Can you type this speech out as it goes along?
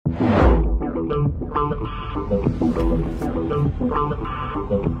Hey,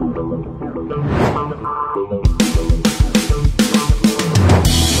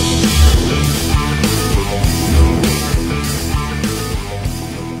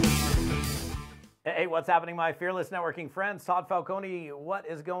 what's happening, my fearless networking friends? Todd Falcone, what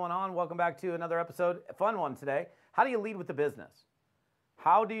is going on? Welcome back to another episode, a fun one today. How do you lead with the business?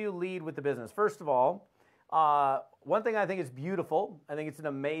 How do you lead with the business? First of all, one thing I think is beautiful, I think it's an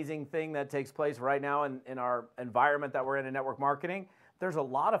amazing thing that takes place right now in our environment that we're in network marketing. There's a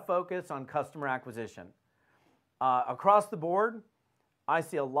lot of focus on customer acquisition. Across the board, I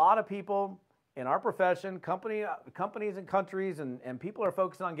see a lot of people in our profession, companies and countries, and people are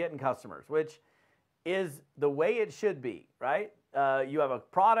focused on getting customers, which is the way it should be, right? You have a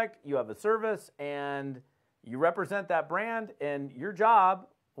product, you have a service, and you represent that brand, and your job,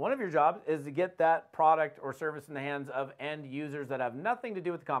 one of your jobs, is to get that product or service in the hands of end users that have nothing to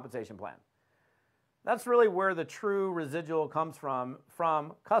do with the compensation plan. That's really where the true residual comes from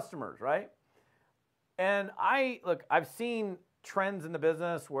customers, right? And I've seen trends in the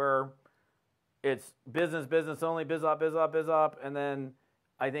business where it's business only, biz op, and then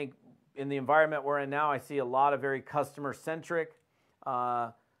I think in the environment we're in now, I see a lot of very customer-centric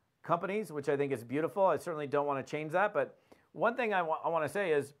companies, which I think is beautiful. I certainly don't want to change that, but one thing I want to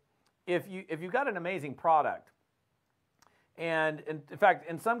say is if you've got an amazing product, and in fact,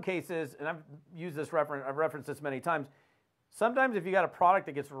 in some cases, and I've referenced this many times, sometimes if you got a product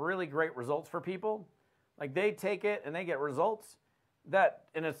that gets really great results for people, like they take it and they get results,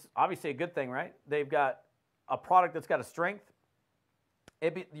 and it's obviously a good thing, right? They've got a product that's got a strength.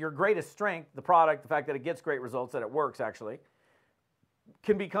 Your greatest strength, the product, the fact that it gets great results, that it works actually,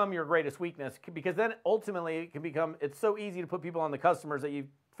 can become your greatest weakness, because then ultimately it's so easy to put people on the customers that you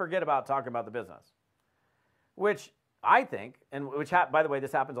forget about talking about the business. Which I think, by the way,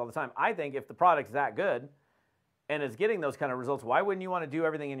 this happens all the time, I think if the product's that good and is getting those kind of results, why wouldn't you want to do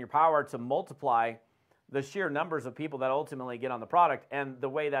everything in your power to multiply the sheer numbers of people that ultimately get on the product? And the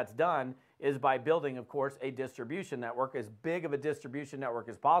way that's done is by building, of course, a distribution network, as big of a distribution network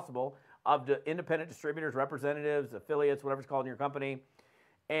as possible, of the independent distributors, representatives, affiliates, whatever it's called in your company.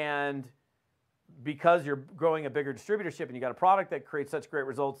 And because you're growing a bigger distributorship and you got a product that creates such great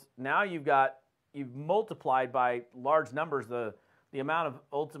results, now you've multiplied by large numbers the amount of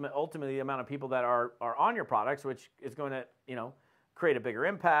ultimately the amount of people that are on your products, which is going to create a bigger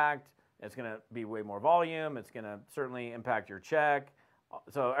impact. It's going to be way more volume. It's going to certainly impact your check.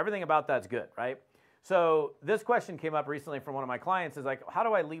 So everything about that's good, right? So this question came up recently from one of my clients, is like, how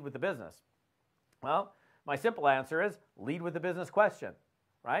do I lead with the business? Well, my simple answer is lead with the business question,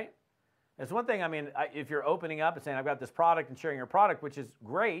 right? It's one thing, if you're opening up and saying, I've got this product and sharing your product, which is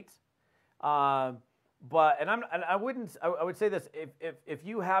great, I would say this, if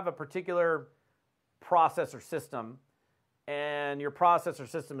you have a particular process or system and your process or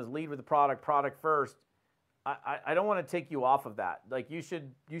system is lead with the product first, I don't want to take you off of that. Like you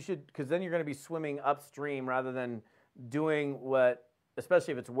should, because then you're going to be swimming upstream rather than doing what,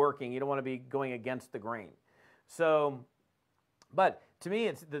 especially if it's working, you don't want to be going against the grain. So, but to me,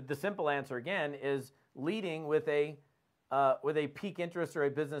 it's the simple answer again is leading with a peak interest or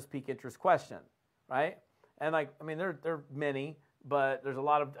a business peak interest question, right? And there are many, but there's a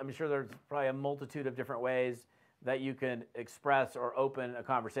lot of, I'm sure there's probably a multitude of different ways that you can express or open a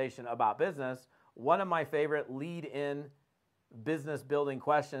conversation about business. One of my favorite lead-in business building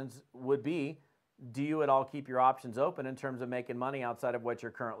questions would be, do you at all keep your options open in terms of making money outside of what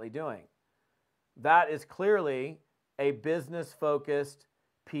you're currently doing? That is clearly a business-focused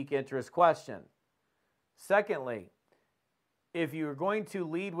peak interest question. Secondly, if you're going to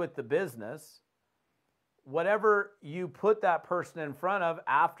lead with the business, whatever you put that person in front of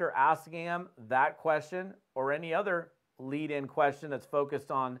after asking them that question or any other lead-in question that's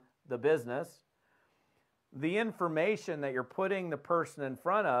focused on the business, the information that you're putting the person in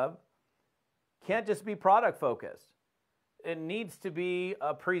front of can't just be product focused. It needs to be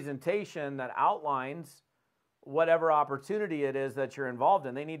a presentation that outlines whatever opportunity it is that you're involved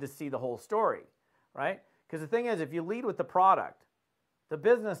in. They need to see the whole story, right? Because the thing is, if you lead with the product, the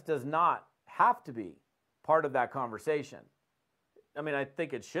business does not have to be part of that conversation. I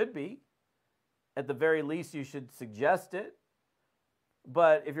think it should be. At the very least, you should suggest it.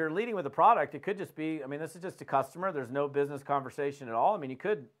 But if you're leading with a product, it could just be, this is just a customer. There's no business conversation at all. You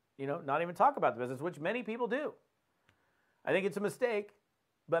could, not even talk about the business, which many people do. I think it's a mistake,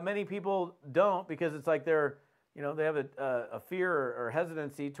 but many people don't, because it's like they have a fear or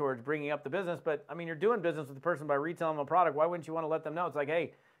hesitancy towards bringing up the business. But you're doing business with the person by retailing them a product. Why wouldn't you want to let them know? It's like,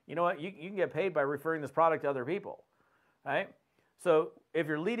 hey, you know what? You can get paid by referring this product to other people, right? So if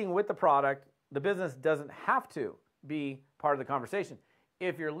you're leading with the product, the business doesn't have to be part of the conversation.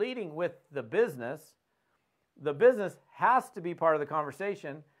 If you're leading with the business has to be part of the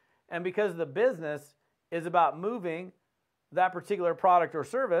conversation. And because the business is about moving that particular product or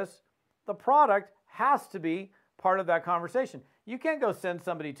service, the product has to be part of that conversation. You can't go send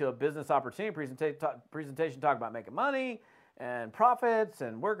somebody to a business opportunity presentation talk about making money and profits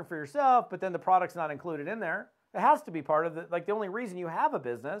and working for yourself, but then the product's not included in there. It has to be part of the only reason you have a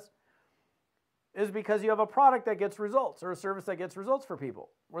business is because you have a product that gets results or a service that gets results for people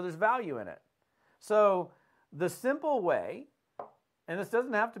where there's value in it. So the simple way, and this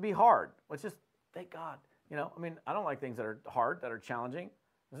doesn't have to be hard, let's just thank God. I don't like things that are hard, that are challenging.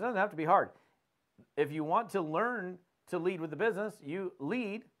 This doesn't have to be hard. If you want to learn to lead with the business, you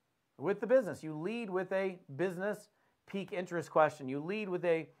lead with the business. You lead with a business peak interest question. You lead with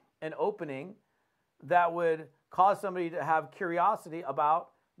an opening that would cause somebody to have curiosity about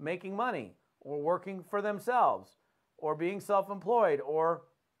making money or working for themselves or being self-employed or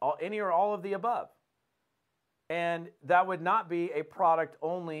any or all of the above. And that would not be a product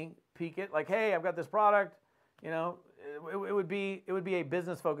only peak it, like, hey, I've got this product, it would be a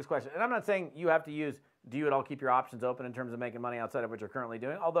business focused question. And I'm not saying you have to use do you at all keep your options open in terms of making money outside of what you're currently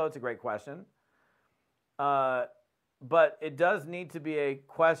doing, although it's a great question. But it does need to be a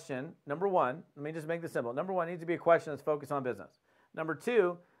question. Number one, let me just make this simple. Number one, it needs to be a question that's focused on business. Number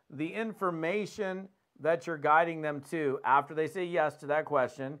two, the information that you're guiding them to after they say yes to that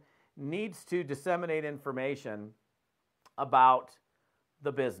question needs to disseminate information about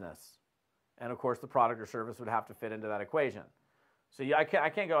the business. And of course, the product or service would have to fit into that equation. So I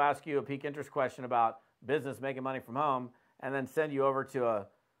can't go ask you a peak interest question about business making money from home and then send you over to a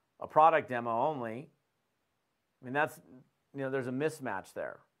product demo only. I mean, there's a mismatch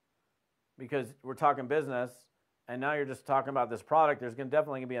there because we're talking business and now you're just talking about this product. There's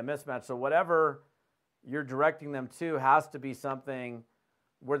definitely going to be a mismatch. So whatever you're directing them to has to be something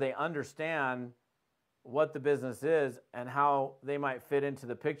where they understand what the business is and how they might fit into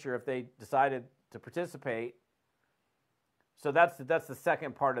the picture if they decided to participate. So that's the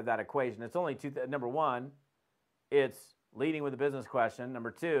second part of that equation. It's only two. Number one, it's leading with a business question. Number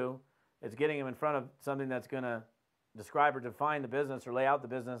two, it's getting them in front of something that's going to describe or define the business or lay out the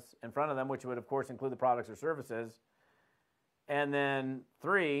business in front of them, which would, of course, include the products or services. And then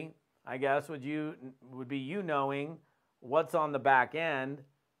three, I guess, would be you knowing what's on the back end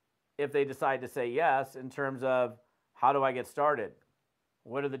if they decide to say yes in terms of how do I get started?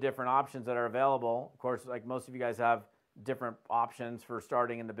 What are the different options that are available? Of course, like most of you guys have different options for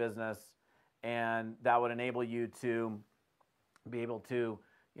starting in the business, and that would enable you to be able to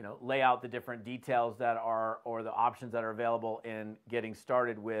lay out the different details that are or the options that are available in getting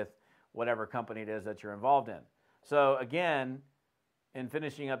started with whatever company it is that you're involved in. So again, in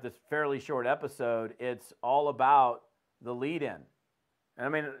finishing up this fairly short episode, it's all about the lead-in. And I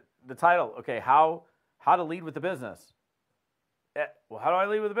mean, the title, okay, how to lead with the business. Well, how do I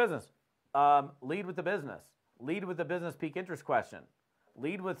lead with the business? Lead with the business. Lead with the business peak interest question.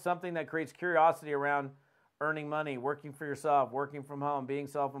 Lead with something that creates curiosity around earning money, working for yourself, working from home, being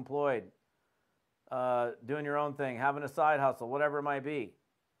self-employed, doing your own thing, having a side hustle, whatever it might be.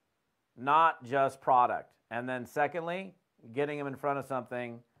 Not just product. And then secondly, getting them in front of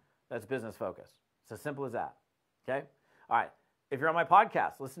something that's business focused. It's as simple as that. Okay? All right. If you're on my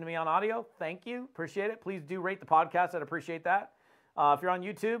podcast, listen to me on audio, thank you. Appreciate it. Please do rate the podcast. I'd appreciate that. If you're on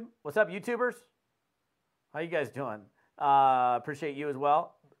YouTube, what's up, YouTubers? How you guys doing? Appreciate you as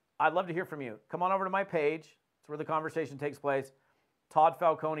well. I'd love to hear from you. Come on over to my page. It's where the conversation takes place,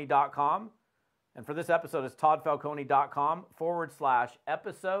 toddfalcone.com. And for this episode, it's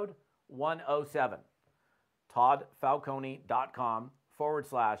toddfalcone.com/episode 107.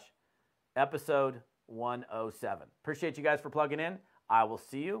 toddfalcone.com/episode 107. Appreciate you guys for plugging in. I will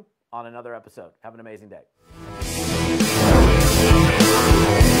see you on another episode. Have an amazing day.